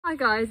Hi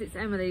guys, it's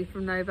Emily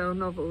from Novelle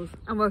Novels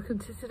and welcome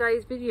to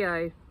today's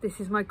video. This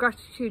is my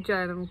gratitude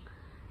journal,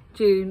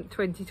 June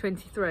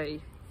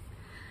 2023.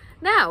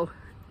 Now,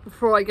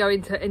 before I go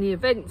into any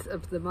events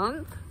of the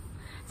month,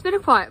 it's been a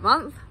quiet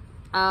month.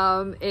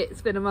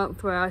 It's been a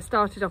month where I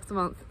started off the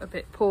month a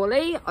bit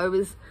poorly. I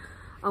was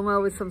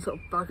unwell with some sort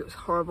of bug. It was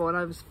horrible and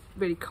I was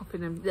really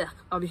coughing and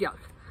I was yuck.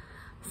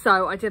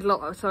 So I did a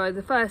lot. So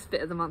the first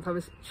bit of the month I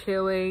was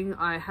chilling.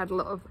 I had a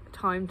lot of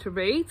time to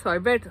read. So I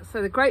read. So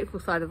the grateful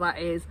side of that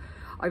is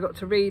I got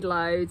to read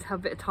loads, have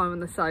a bit of time on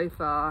the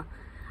sofa,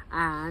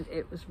 and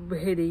it was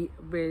really,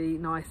 really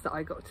nice that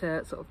I got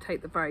to sort of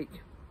take the break.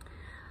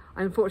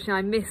 Unfortunately,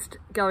 I missed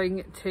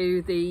going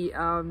to the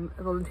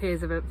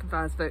volunteers event for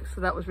Vaz Books,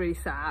 so that was really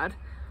sad.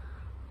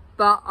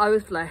 But I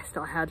was blessed.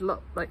 I had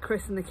like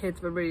Chris and the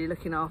kids were really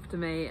looking after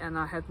me, and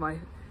I had my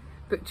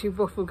BookTube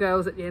Waffle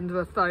girls at the end of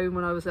a phone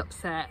when I was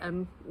upset,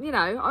 and you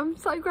know, I'm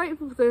so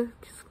grateful for the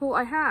support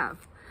I have.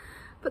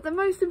 But the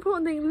most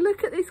important thing,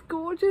 look at this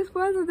gorgeous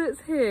weather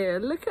that's here.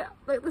 Look at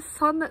like the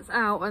sun that's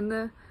out and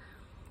the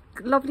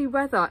lovely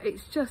weather.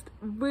 It's just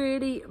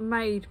really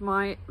made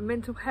my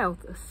mental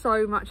health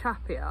so much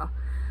happier,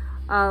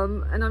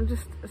 and I'm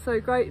just so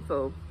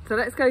grateful. So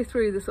let's go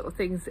through the sort of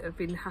things that have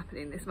been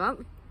happening this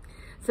month.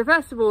 So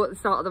first of all, at the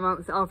start of the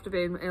month, after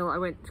being ill, I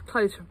went to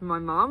clothes shop with my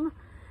mum,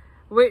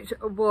 which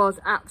was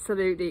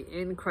absolutely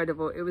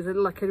incredible. It was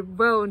like a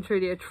well and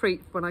truly a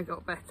treat when I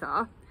got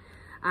better.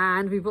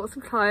 And we bought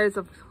some clothes.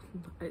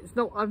 I've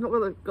not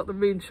got the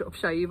room to sort of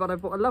show you, but I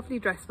bought a lovely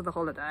dress for the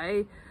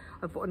holiday.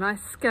 I bought a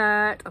nice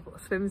skirt, I bought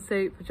a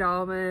swimsuit,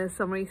 pyjamas,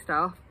 summery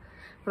stuff.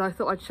 But I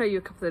thought I'd show you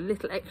a couple of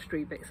little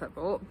extra bits I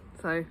bought.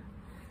 So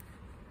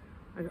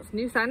I got some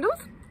new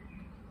sandals,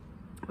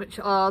 which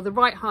are the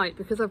right height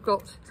because I've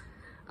got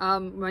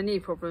my knee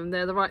problem.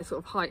 They're the right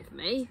sort of height for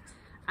me.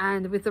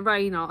 And with the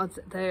Reynards,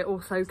 they're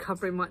also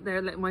covering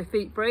they're letting my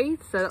feet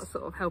breathe, so that's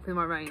sort of helping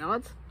my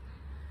Reynards.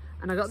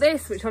 And I got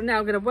this, which I'm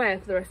now going to wear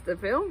for the rest of the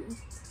film.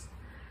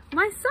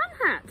 My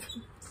sun hat.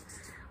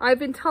 I've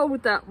been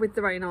told that with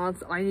the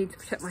Reynards, I need to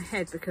protect my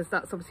head because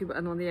that's obviously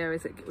one of the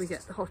areas that we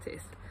get the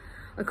hottest.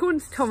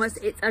 According to Thomas,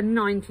 it's a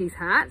 90s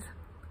hat.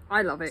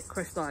 I love it.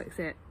 Chris likes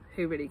it.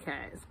 Who really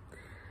cares?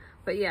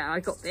 But yeah,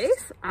 I got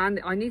this, and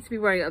I need to be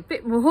wearing it a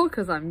bit more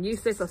because I'm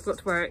useless. I forgot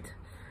to wear it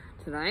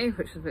today,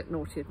 which was a bit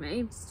naughty of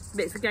me,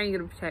 but it's again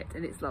going to protect,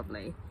 and it's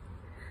lovely.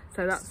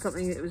 So that's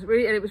something that was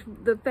really, and it was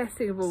the best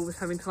thing of all was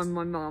having time with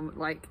my mum.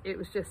 Like, it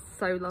was just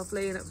so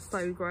lovely and it was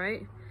so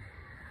great.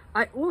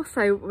 I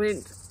also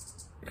went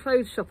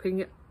clothes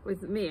shopping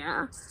with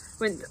Mia,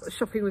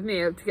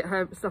 to get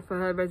her stuff for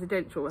her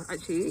residential.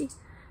 Actually,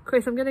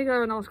 Chris, I'm going to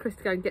go and ask Chris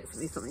to go and get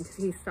something because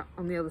he's sat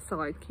on the other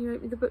side. Can you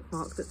open the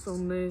bookmark that's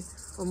on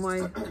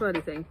my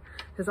twirly thing?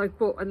 Because I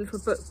bought a little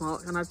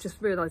bookmark and I've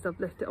just realised I've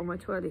left it on my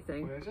twirly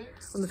thing. Where is it?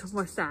 On the top of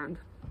my stand.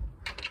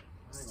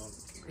 Hang on.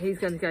 He's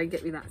going to go and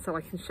get me that so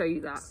I can show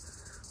you that.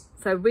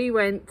 So we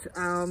went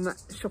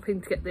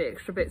shopping to get the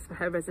extra bits for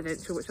her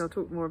residential, which I'll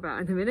talk more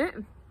about in a minute.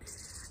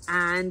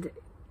 And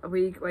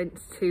we went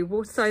to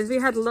Waterstones.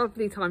 We had a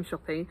lovely time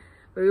shopping,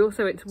 but we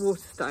also went to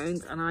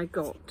Waterstones and I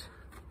got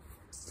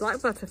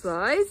Black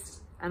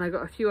Butterflies, and I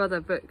got a few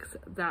other books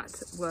that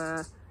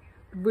were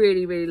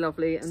really, really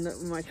lovely and that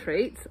were my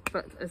treats.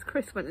 But as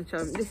Chris went and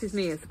showed me, this is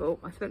Mia's fault.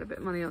 I spent a bit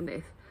of money on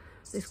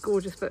this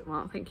gorgeous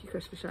bookmark. Thank you,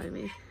 Chris, for showing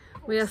me.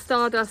 We are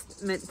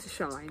Stardust Meant to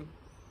Shine.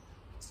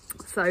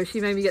 So she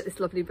made me get this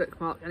lovely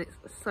bookmark and it's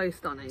so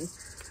stunning.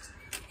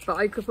 But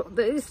I could put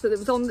this, it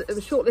was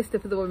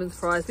shortlisted for the Women's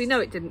Prize. We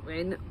know it didn't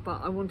win,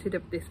 but I wanted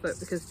this book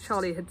because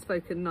Charlie had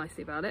spoken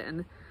nicely about it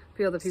and a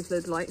few other people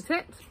had liked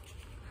it.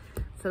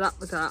 So that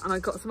was that. And I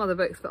got some other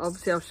books, but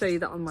obviously I'll show you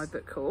that on my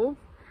book haul.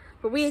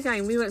 But we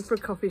went for a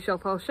coffee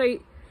shop. I'll show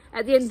you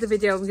at the end of the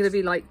video. I'm going to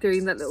be like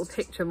doing that little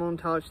picture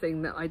montage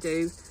thing that I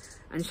do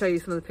and show you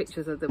some of the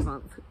pictures of the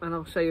month. And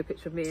I'll show you a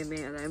picture of me and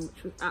Mia then,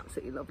 which was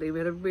absolutely lovely. We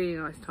had a really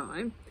nice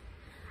time.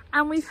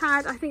 And we've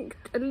had, I think,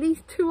 at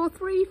least 2 or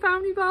 3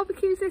 family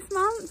barbecues this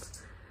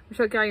month, which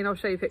again, I'll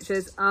show you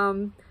pictures.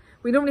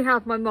 We normally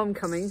have my mum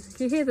coming.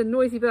 Can you hear the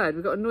noisy bird?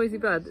 We've got a noisy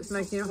bird that's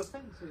making a...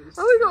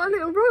 Oh, we've got a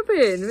little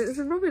robin. There's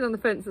a robin on the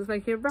fence that's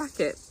making a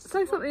racket.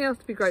 So something else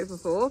to be grateful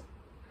for.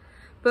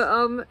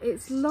 But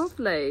it's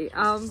lovely.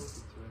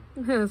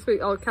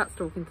 Sweet old cat's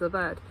talking to the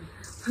bird.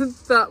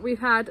 But we've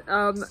had,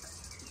 I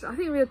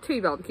think we had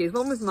 2 barbecues.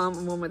 One with mum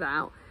and one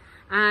without.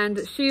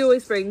 And she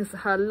always brings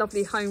her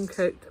lovely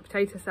home-cooked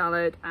potato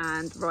salad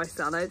and rice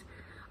salad.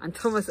 And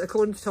Thomas,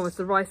 according to Thomas,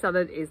 the rice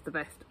salad is the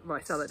best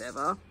rice salad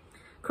ever.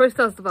 Chris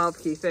does the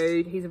barbecue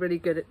food. He's really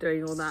good at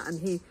doing all that.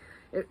 And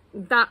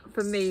that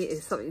for me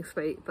is something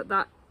sweet. But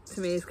that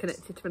to me is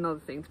connected to another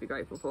thing to be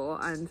grateful for.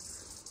 And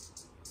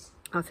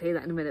I'll tell you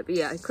that in a minute. But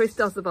yeah, Chris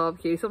does the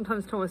barbecue.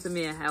 Sometimes Thomas and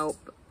Mia help.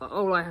 But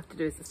all I have to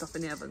do is the stuff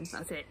in the oven.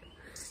 That's it.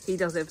 He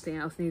does everything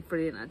else and he's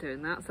brilliant at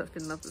doing that. So that's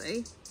been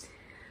lovely.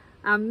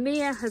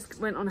 Mia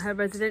went on her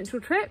residential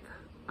trip.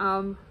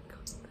 A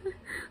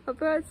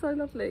bird's so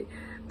lovely.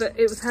 But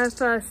it was her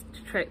first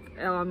trip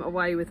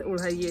away with all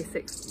her year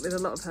 6, with a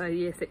lot of her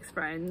year 6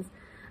 friends.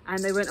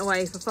 and they went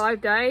away for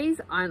 5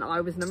 days, and I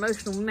was an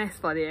emotional mess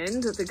by the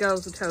end. The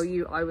girls will tell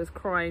you I was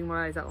crying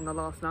my eyes out on the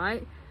last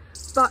night,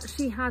 but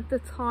she had the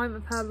time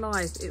of her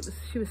life.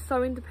 She was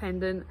so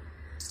independent,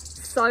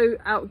 so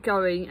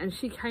outgoing, and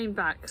she came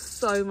back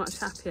so much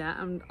happier,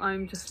 and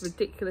I'm just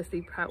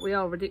ridiculously proud. We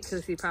are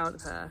ridiculously proud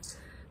of her,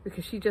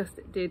 because she just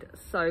did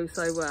so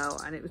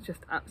well, and it was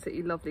just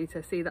absolutely lovely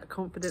to see that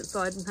confident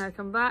side in her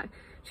come back.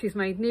 She's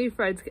made new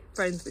friends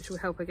which will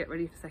help her get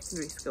ready for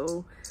secondary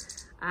school,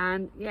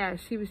 and yeah,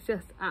 she was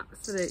just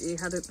absolutely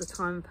had the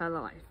time of her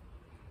life.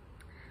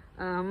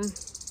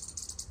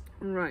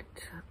 Right,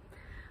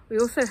 we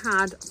also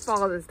had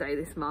Father's Day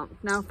this month.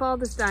 Now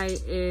Father's Day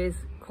is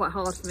quite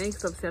hard for me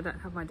because obviously I don't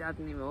have my dad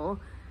anymore,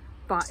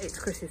 but it's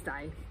Chris's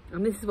day,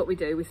 and this is what we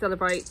do. We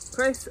celebrate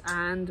Chris,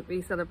 and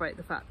we celebrate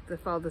the fact the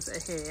fathers that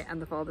are here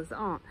and the fathers that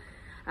aren't.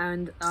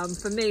 And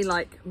for me,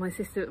 like, my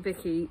sister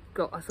Vicky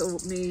got us all,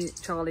 me,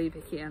 Charlie,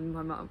 Vicky and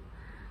my mum,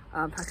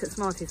 packet of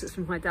Smarties, which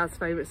was my dad's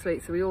favourite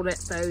sweet, so we all ate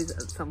those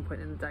at some point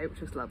in the day, which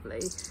was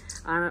lovely.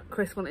 And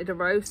Chris wanted a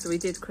roast, so we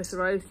did Chris a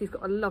roast. He's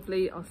got a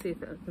lovely, I'll see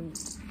if I can,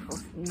 I'll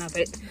nab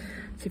it,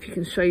 see if you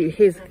can show you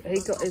his, he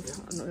got his,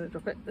 I'm not going to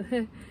drop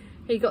it.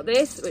 He got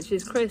this, which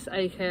is Chris,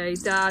 aka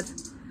Dad.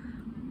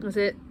 Was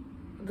it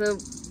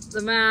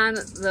the man,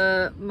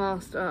 the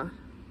master,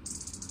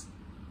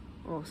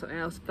 or something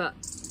else? But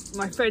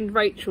my friend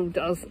Rachel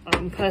does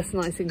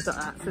personalise things like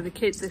that. So the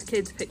kids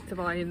picked to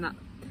buy him that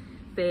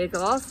beer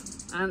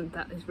glass, and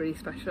that is really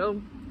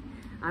special.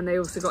 And they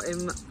also got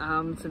him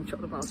some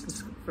chocolate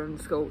bars from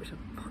school, which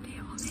I'll probably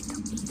end up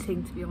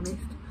eating, to be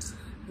honest,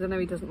 because I know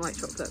he doesn't like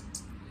chocolate.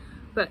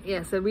 But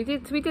yeah, so we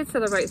did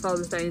celebrate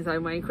Father's Day in his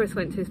own way. And Chris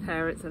went to his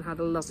parents and had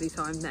a lovely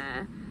time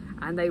there,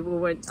 and they all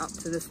went up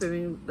to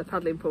the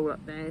paddling pool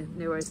up there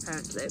near where his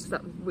parents live. So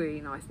that was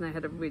really nice, and they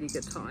had a really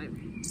good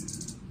time.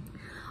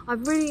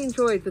 I've really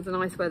enjoyed, with the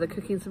nice weather,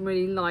 cooking some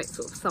really light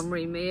sort of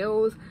summery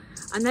meals,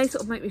 and they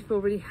sort of make me feel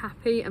really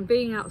happy. And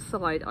being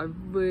outside, I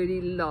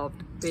really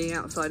loved being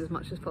outside as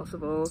much as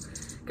possible,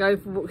 going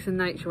for walks in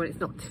nature when it's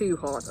not too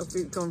hot.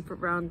 I've gone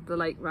around the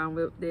lake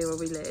near where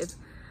we live,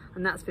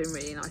 and that's been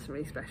really nice and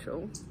really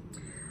special.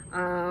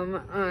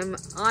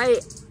 I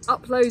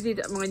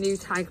uploaded my new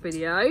tag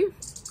video,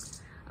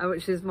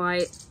 which is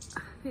my,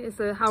 it's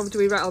a how do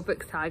we rate our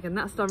books tag, and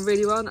that's done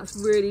really well, and that's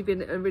really been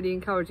really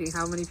encouraging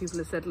how many people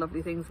have said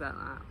lovely things about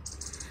that.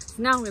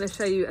 So now I'm going to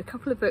show you a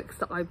couple of books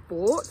that I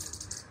bought.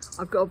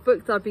 I've got a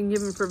book that I've been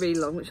given for really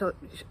long, which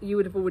you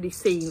would have already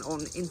seen on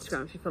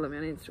Instagram if you follow me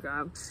on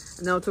Instagram,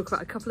 and then I'll talk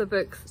about a couple of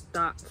books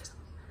that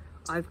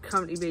I'm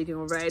currently reading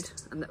or read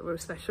and that were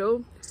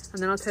special,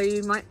 and then I'll tell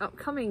you my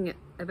upcoming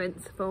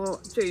events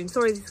for June.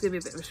 Sorry, this is going to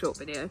be a bit of a short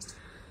video.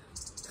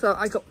 So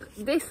I got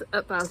this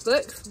at Baz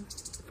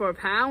Books for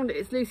 £1.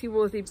 It's Lucy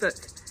Worsley book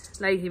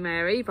Lady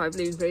Mary by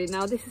Bloomsbury.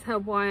 Now this is her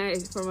YA,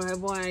 from her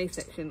YA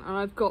section, and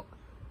I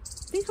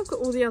think I've got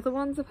all the other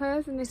ones of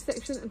hers in this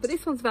section, but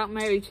this one's about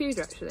Mary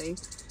Tudor actually,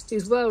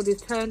 whose world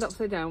is turned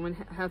upside down when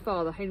her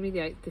father Henry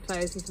VIII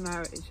declares his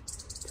marriage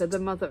to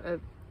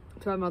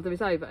her mother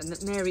is over, and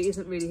that Mary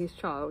isn't really his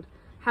child.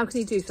 How can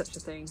he do such a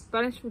thing?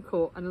 Banished from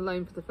court and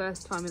alone for the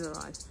first time in her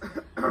life,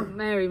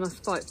 Mary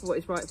must fight for what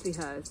is rightfully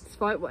hers.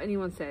 Despite what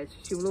anyone says,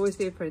 she will always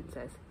be a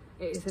princess.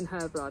 It is in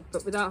her blood,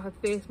 but without her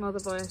fierce mother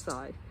by her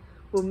side,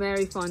 will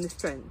Mary find the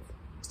strength?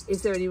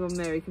 Is there anyone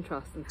Mary can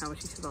trust, and how will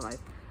she survive?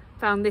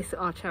 Found this at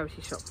our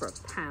charity shop for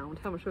 £1.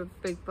 How much of a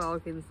big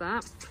bargain is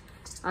that?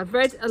 I've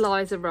read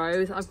Eliza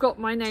Rose. I've got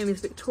My Name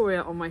is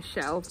Victoria on my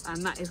shelf,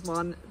 and that is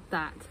one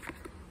that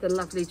the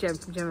lovely Jem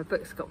from Gemma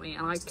Books got me,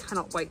 and I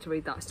cannot wait to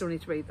read that. I still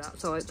need to read that,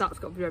 so that's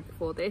got to be read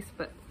before this,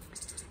 but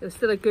it was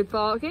still a good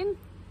bargain.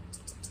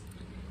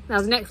 Now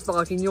the next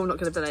bargain you're not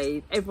going to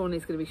believe. Everyone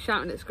is going to be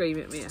shouting and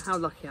screaming at me at how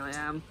lucky I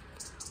am.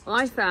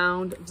 I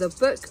found The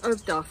Book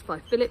of Dust by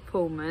Philip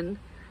Pullman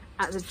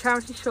at the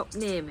charity shop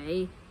near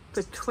me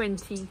for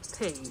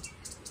 20p.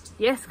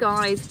 Yes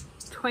guys,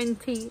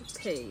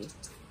 20p.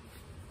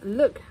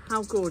 Look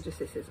how gorgeous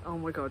this is. Oh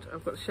my god,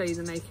 I've got to show you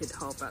the naked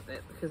hardback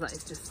bit because that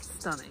is just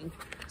stunning.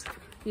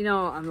 You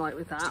know what I'm like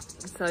with that.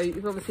 So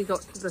you've obviously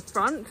got to the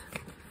front,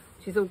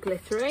 which is all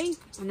glittery,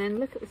 and then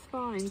look at the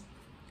spine.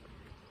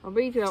 I'll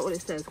read you out what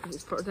it says because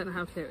it's I don't know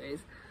how clear it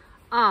is.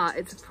 Ah,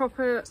 it's a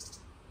proper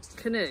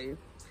canoe,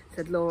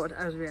 said Lord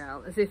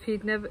Asriel, as if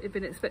he'd never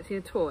been expecting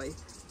a toy.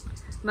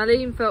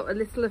 Malene felt a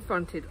little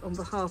affronted on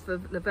behalf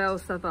of La Belle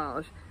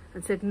Sauvage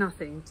and said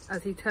nothing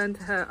as he turned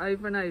to her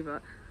over and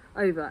over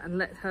and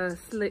let her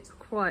slip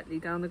quietly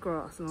down the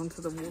grass and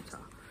onto the water.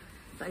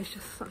 That is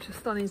just such a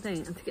stunning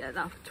thing, and to get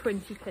that for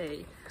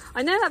 20p.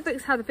 I know that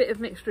book's had a bit of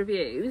mixed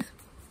reviews,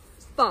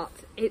 but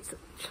it's a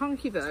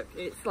chunky book.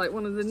 It's like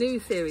one of the new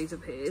series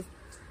of his.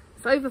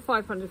 It's over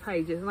 500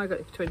 pages and I got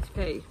it for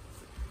 20p.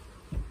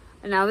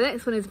 And now the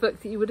next one is a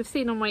book that you would have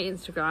seen on my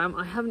Instagram.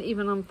 I haven't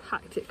even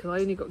unpacked it because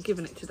I only got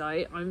given it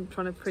today. I'm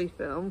trying to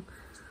pre-film,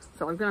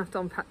 so I'm going to have to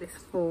unpack this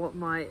for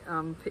my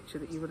picture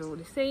that you would have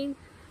already seen.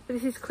 But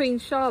this is Queen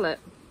Charlotte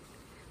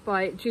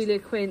by Julia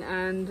Quinn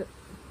and,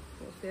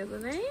 what's the other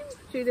name?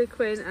 Julia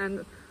Quinn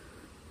and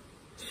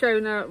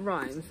Shona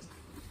Rhimes.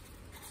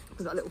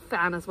 We've got a little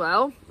fan as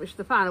well, which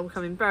the fan will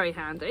come in very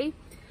handy.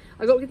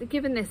 I got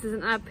given this as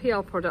an ad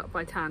PR product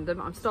by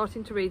Tandem. I'm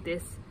starting to read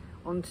this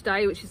on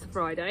today, which is the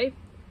Friday,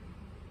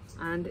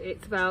 and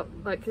it's about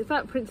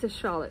Princess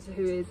Charlotte,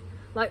 who is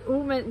like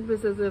all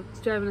members of the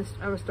German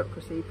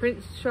aristocracy.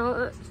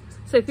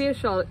 Sophia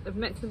Charlotte of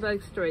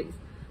Mecklenburg streets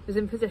was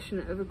in possession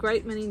of a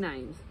great many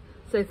names.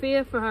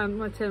 Sophia for her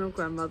maternal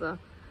grandmother,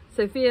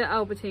 Sophia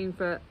Albertine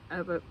for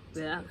I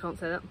can't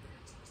say that,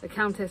 a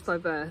countess by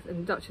birth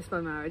and duchess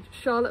by marriage,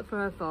 Charlotte for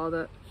her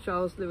father,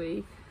 Charles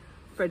Louis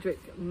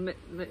Frederick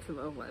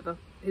Mecklenburg, whatever,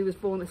 who was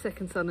born a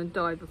second son and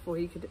died before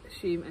he could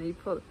assume any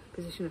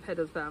position of head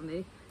of the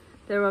family.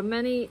 There are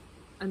many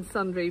and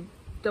sundry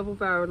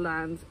double-barreled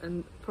lands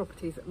and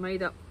properties that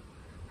made up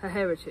her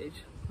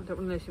heritage. I don't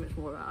want to know too much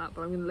more about that,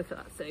 but I'm going to look at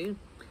that soon.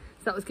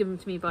 So that was given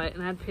to me by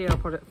an ad PR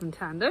product from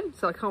Tandem,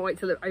 so I can't wait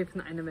to open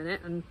that in a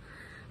minute and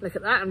look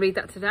at that and read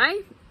that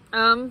today.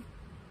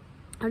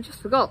 I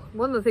just forgot,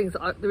 one of the things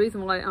the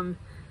reason why I'm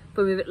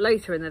filming a bit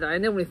later in the day, I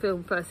normally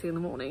film first thing in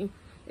the morning,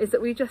 is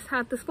that we just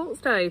had the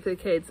sports day for the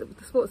kids.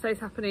 The sports day is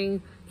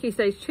happening, Key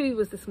Stage 2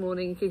 was this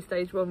morning, Key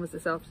Stage 1 was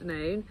this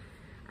afternoon,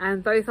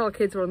 and both our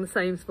kids were on the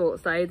same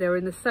sports day. They were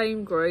in the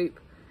same group.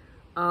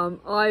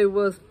 I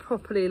was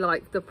properly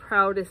like the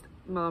proudest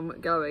mum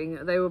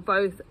going. They were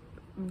both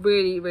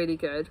really, really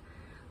good.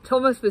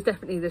 Thomas was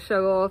definitely the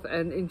show off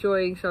and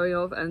enjoying showing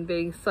off and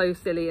being so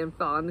silly and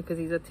fun because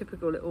he's a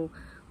typical little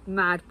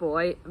mad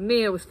boy.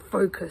 Mia was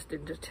focused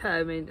and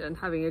determined and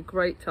having a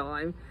great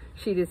time.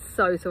 She did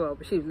so well,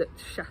 but she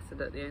looked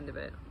shattered at the end of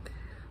it.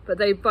 But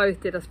they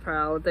both did us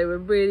proud. They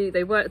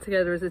worked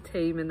together as a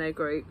team in their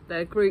group.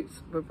 Their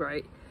groups were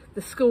great.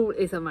 The school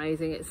is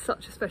amazing. It's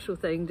such a special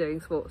thing doing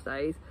sports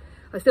days.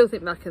 I still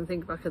think back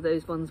of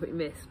those ones we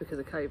missed because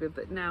of COVID,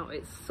 but now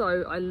it's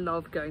so, I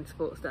love going to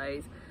sports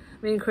days.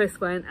 Me and Chris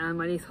went and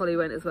my niece Holly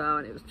went as well,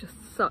 and it was just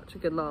such a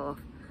good laugh.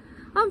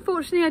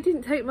 Unfortunately, I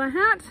didn't take my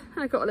hat.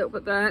 I got a little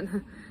bit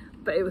burnt,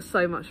 but it was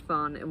so much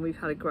fun and we've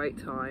had a great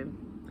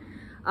time.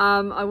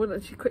 I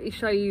wanted to quickly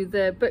show you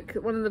the book,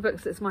 one of the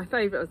books that's my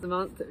favourite of the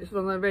month. It's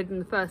one I read in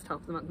the first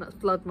half of the month, and that's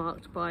Blood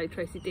Marked by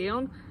Tracy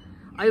Deonn.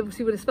 I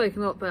obviously would have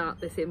spoken a lot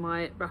about this in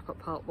my wrap up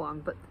part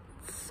 1, but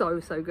so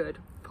good.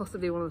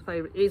 Possibly one of the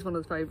favourites, one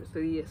of the favourites of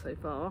the year so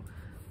far.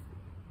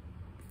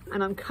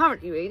 And I'm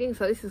currently reading,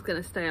 so this is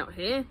going to stay out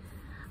here,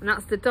 and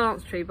that's The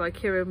Dance Tree by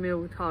Kira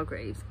Millward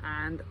Hargreaves,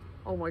 and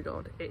oh my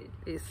god, it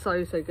is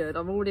so good.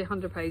 I'm already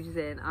 100 pages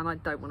in and I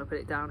don't want to put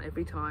it down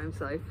every time,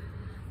 so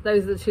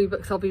those are the 2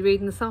 books I'll be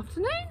reading this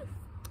afternoon.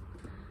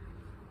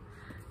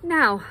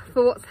 Now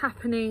for what's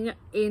happening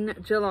in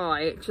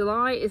July.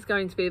 July is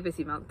going to be a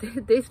busy month.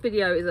 This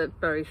video is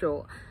very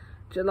short.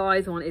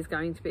 July's one is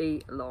going to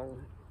be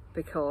long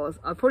because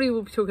I probably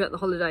will be talking about the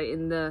holiday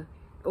in the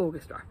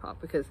August wrap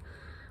up because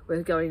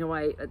we're going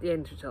away at the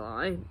end of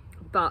July.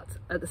 But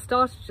at the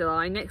start of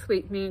July, next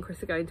week, me and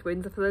Chris are going to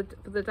Windsor for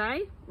the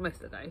day,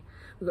 most of the day.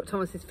 We've got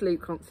Thomas's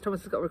flute concert.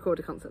 Thomas has got a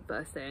recorded concert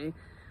first thing.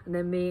 And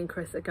then me and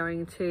Chris are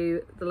going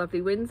to the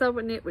lovely Windsor,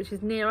 which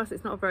is near us.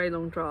 It's not a very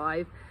long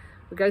drive.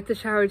 We'll go to the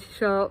charity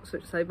shops,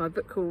 which say my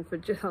book haul for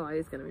July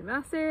is going to be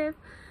massive.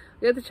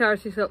 We go to the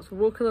charity shops, we'll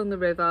walk along the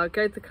river,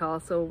 go to the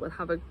castle, we'll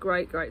have a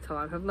great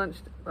time. Have lunch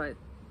right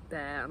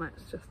there, and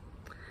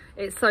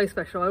it's so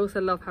special. I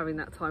also love having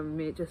that time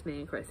with just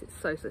me and Chris. It's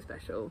so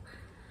special.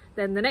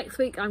 Then the next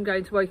week I'm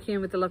going to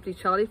Woking with the lovely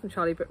Charlie from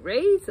Charlie Book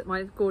Reads,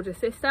 my gorgeous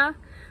sister.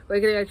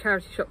 We're going to go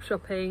charity shop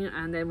shopping,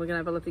 and then we're going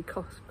to have a lovely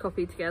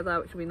coffee together,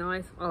 which will be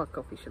nice. I'll have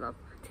coffee, she'll have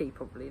tea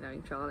probably,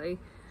 knowing Charlie.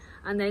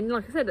 And then,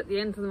 like I said, at the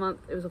end of the month,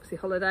 it was obviously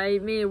holiday.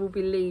 Mia will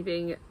be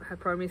leaving her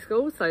primary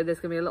school, so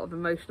there's going to be a lot of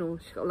emotional,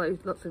 she's got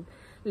lots of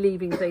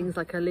leaving things,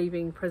 like her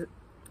leaving present.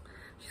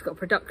 She's got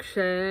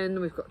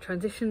production, we've got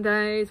transition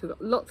days, we've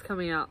got lots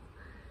coming up.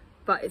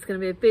 But it's going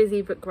to be a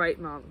busy but great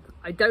month.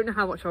 I don't know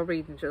how much I'll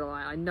read in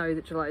July. I know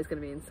that July is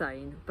going to be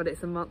insane, but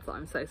it's a month that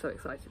I'm so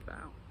excited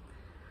about.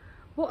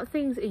 What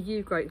things are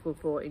you grateful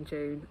for in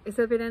June? Has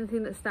there been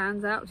anything that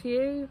stands out to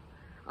you?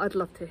 I'd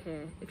love to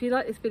hear. If you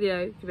like this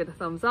video, give it a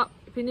thumbs up.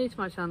 If you're new to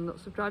my channel, not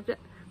subscribed yet,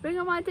 ring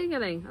on my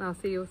ding-a-ling, and I'll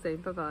see you all soon.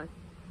 Bye bye.